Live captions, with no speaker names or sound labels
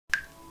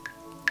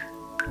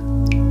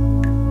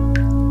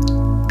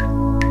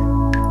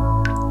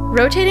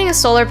Rotating a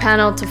solar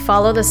panel to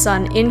follow the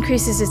sun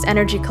increases its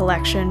energy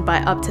collection by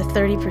up to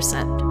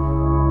 30%.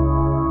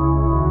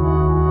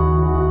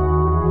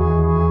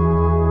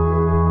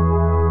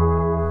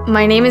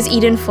 My name is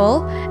Eden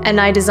Full, and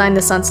I designed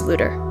the Sun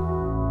Saluter.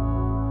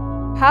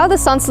 How the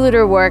Sun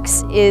Saluter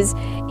works is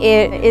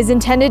it is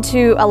intended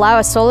to allow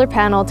a solar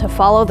panel to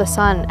follow the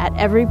sun at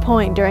every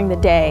point during the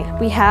day.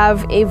 We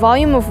have a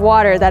volume of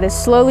water that is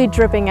slowly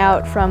dripping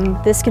out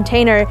from this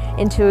container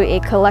into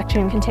a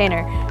collection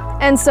container.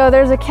 And so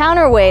there's a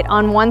counterweight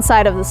on one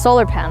side of the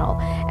solar panel.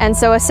 And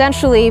so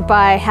essentially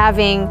by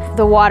having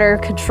the water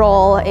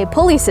control a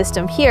pulley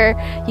system here,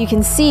 you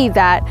can see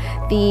that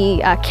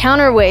the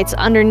counterweights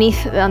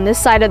underneath on this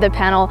side of the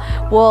panel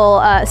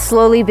will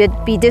slowly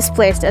be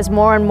displaced as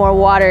more and more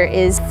water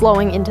is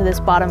flowing into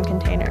this bottom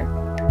container.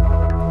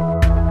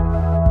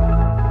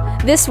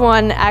 This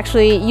one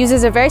actually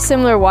uses a very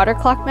similar water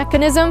clock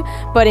mechanism,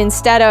 but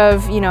instead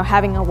of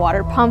having a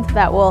water pump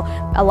that will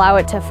allow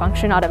it to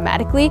function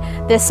automatically,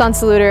 this Sun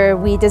Saluter,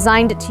 we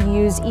designed it to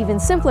use even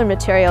simpler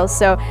materials.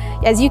 So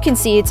as you can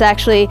see, it's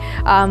actually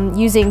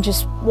using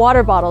just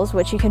water bottles,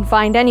 which you can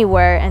find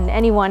anywhere and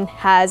anyone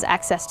has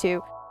access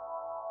to.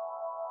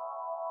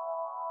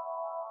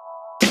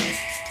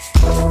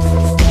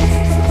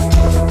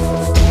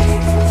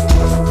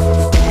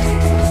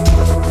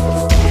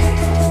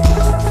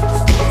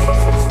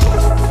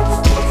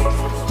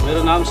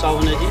 नाम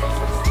सावन है जी।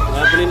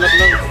 मैं अपनी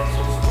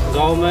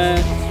गांव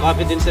में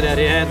काफ़ी दिन से रह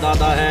रहे हैं।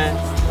 दादा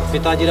है,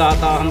 पिताजी रहा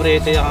था, हम रहे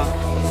थे यहाँ।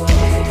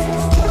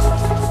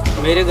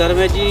 मेरे घर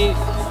में जी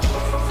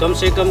कम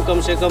से कम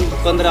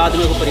 15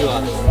 आदमी का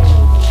परिवार है।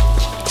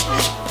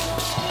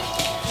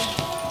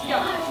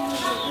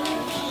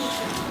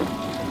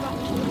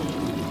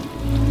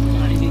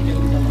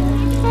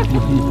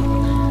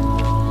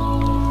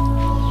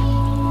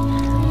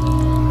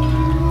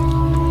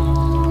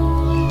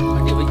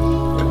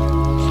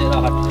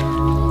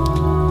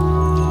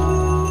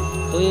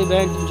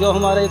 जो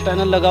हमारा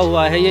पैनल लगा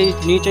हुआ है, ये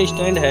नीचे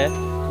स्टैंड है,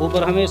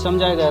 ऊपर हमें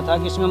समझाया गया था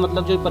कि इसमें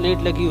जो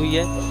प्लेट लगी हुई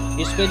है,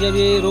 इस पर जब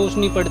ये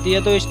रोशनी पड़ती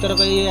है तो इस तरह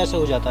का ये ऐसे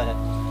हो जाता है।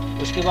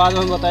 उसके बाद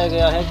हमें बताया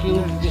गया है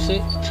कि इससे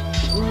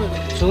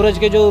सूरज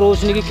के जो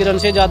रोशनी की किरण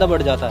से ज़्यादा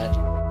बढ़ जाता है।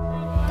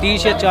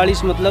 30 या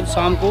 40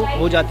 शाम को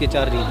हो जाती है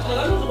 4 रील।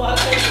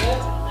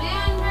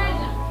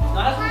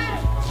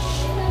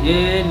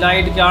 ये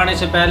लाइट के आने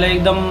से पहले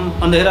एकदम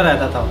अंधेरा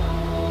रहता था,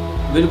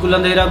 बिल्कुल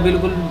अंधेरा,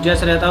 बिल्कुल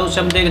जैसे रहता है। उस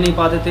समय देख नहीं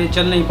पाते थे,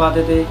 चल नहीं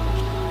पाते थे,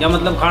 या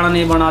खाना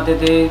नहीं बनाते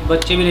थे,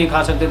 बच्चे भी नहीं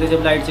खा सकते थे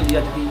जब लाइट चली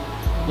जाती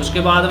थी। उसके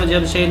बाद में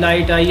जब से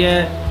लाइट आई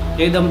है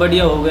एकदम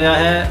बढ़िया हो गया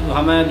है।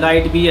 हमें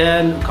लाइट भी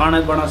है,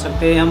 खाना बना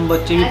सकते हैं, हम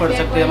बच्चे भी पढ़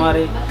सकते हैं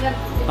हमारे,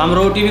 हम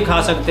रोटी भी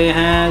खा सकते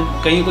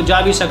हैं, कहीं को जा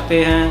भी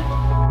सकते हैं।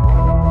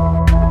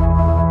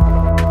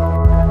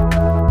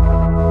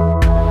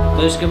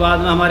 तो इसके बाद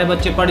में हमारे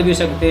बच्चे पढ़ भी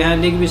सकते हैं,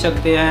 लिख भी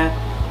सकते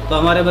हैं। तो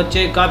हमारे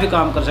बच्चे काफ़ी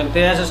काम कर सकते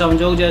हैं। ऐसे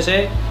समझो जैसे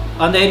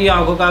अंधेरी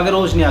आंखों का आगे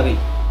रोशनी आ गई।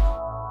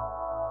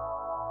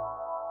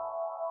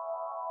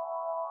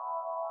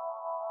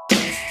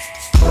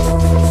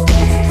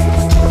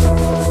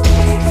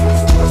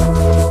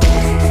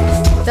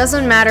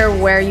 Doesn't matter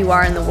where you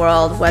are in the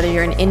world, whether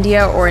you're in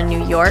India or in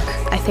New York,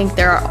 I think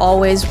there are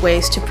always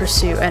ways to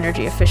pursue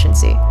energy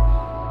efficiency.